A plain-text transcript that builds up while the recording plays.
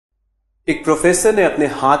एक प्रोफेसर ने अपने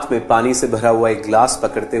हाथ में पानी से भरा हुआ एक ग्लास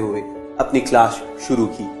पकड़ते हुए अपनी क्लास शुरू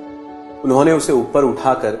की। उन्होंने उसे ऊपर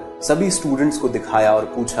उठाकर सभी स्टूडेंट्स को दिखाया और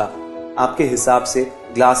पूछा, आपके हिसाब से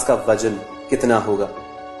ग्लास का वजन कितना होगा?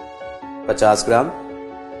 50 ग्राम,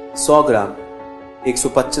 100 ग्राम,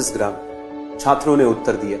 125 ग्राम। छात्रों ने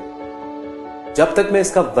उत्तर दिया। जब तक मैं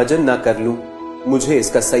इसका वजन ना कर लूं, मुझे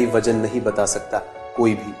इसका सही वजन नहीं बता सकता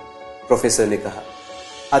कोई भी, प्रोफेसर ने कहा।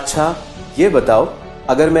 अच्छा, ये बताओ,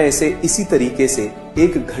 अगर मैं इसे इसी तरीके से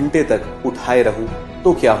 1 घंटे तक उठाए रहूं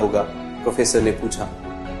तो क्या होगा? प्रोफेसर ने पूछा।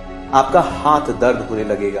 आपका हाथ दर्द होने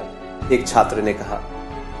लगेगा, एक छात्र ने कहा।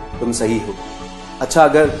 तुम सही हो। अच्छा,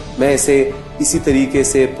 अगर मैं इसे इसी तरीके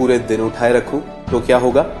से पूरे दिन उठाए रखूं तो क्या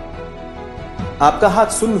होगा? आपका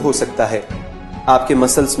हाथ सुन्न हो सकता है, आपके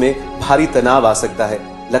मसल्स में भारी तनाव आ सकता है,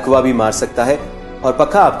 लकवा भी मार सकता है और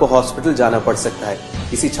पक्का आपको हॉस्पिटल जाना पड़ सकता है,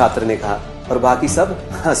 किसी छात्र ने कहा और बाकी सब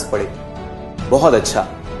हंस पड़े। बहुत अच्छा,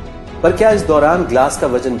 पर क्या इस दौरान ग्लास का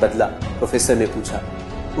वजन बदला? प्रोफेसर ने पूछा।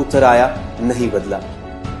 उत्तर आया, नहीं बदला।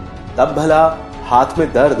 तब भला हाथ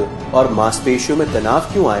में दर्द और मांसपेशियों में तनाव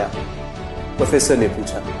क्यों आया? प्रोफेसर ने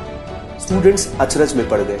पूछा। स्टूडेंट्स अचरज में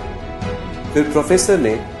पड़ गए। फिर प्रोफेसर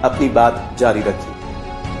ने अपनी बात जारी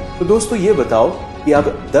रखी। तो दोस्तों, ये बताओ कि अब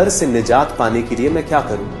दर्द से निजात पाने के लिए मैं क्या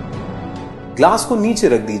करूं? ग्लास को नीचे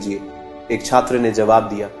रख दीजिए, एक छात्र ने जवाब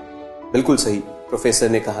दिया। बिल्कुल सही, प्रोफेसर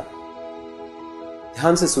ने कहा।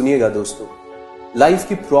 ध्यान से सुनिएगा दोस्तों, लाइफ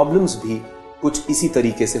की प्रॉब्लम्स भी कुछ इसी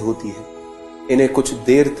तरीके से होती है। इन्हें कुछ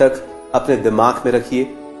देर तक अपने दिमाग में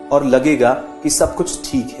रखिए और लगेगा कि सब कुछ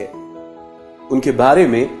ठीक है। उनके बारे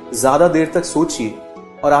में ज्यादा देर तक सोचिए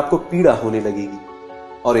और आपको पीड़ा होने लगेगी,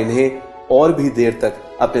 और इन्हें और भी देर तक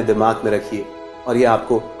अपने दिमाग में रखिए और ये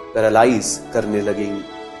आपको पैरालाइज करने लगेंगी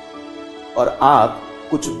और आप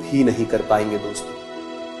कुछ भी नहीं कर पाएंगे। दोस्तों,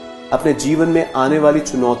 अपने जीवन में आने वाली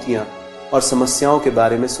चुनौतियां और समस्याओं के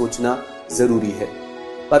बारे में सोचना जरूरी है,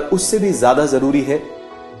 पर उससे भी ज्यादा जरूरी है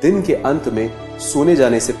दिन के अंत में सोने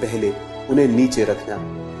जाने से पहले उन्हें नीचे रखना।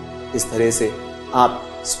 इस तरह से आप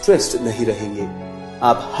स्ट्रेस्ड नहीं रहेंगे।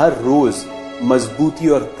 आप हर रोज मजबूती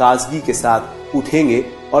और ताजगी के साथ उठेंगे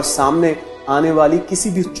और सामने आने वाली किसी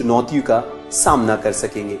भी चुनौती का सामना कर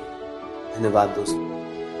सकेंगे। धन्यवाद दोस्तों।